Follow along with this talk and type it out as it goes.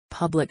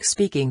public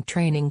speaking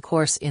training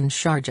course in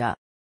Sharjah.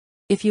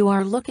 If you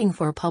are looking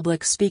for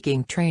public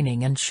speaking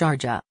training in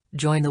Sharjah,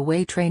 join the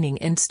Way Training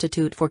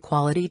Institute for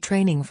quality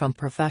training from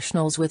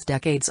professionals with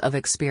decades of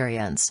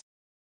experience.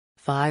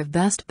 5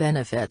 Best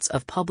Benefits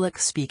of Public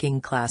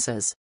Speaking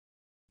Classes.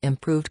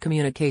 Improved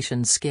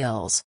communication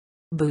skills.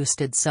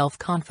 Boosted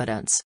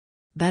self-confidence.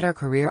 Better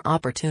career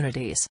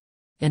opportunities.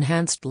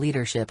 Enhanced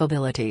leadership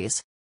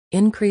abilities.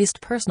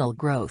 Increased personal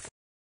growth.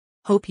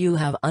 Hope you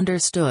have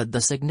understood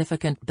the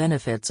significant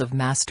benefits of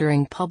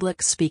mastering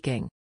public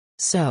speaking.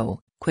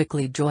 So,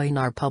 quickly join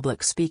our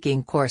public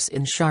speaking course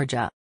in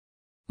Sharjah.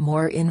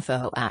 More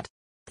info at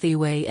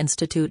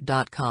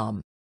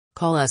thewayinstitute.com.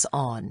 Call us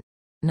on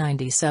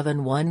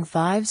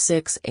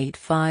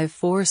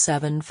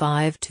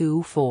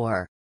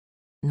 97156854754,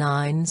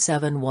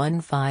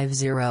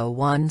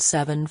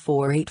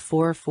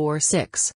 9715017484446.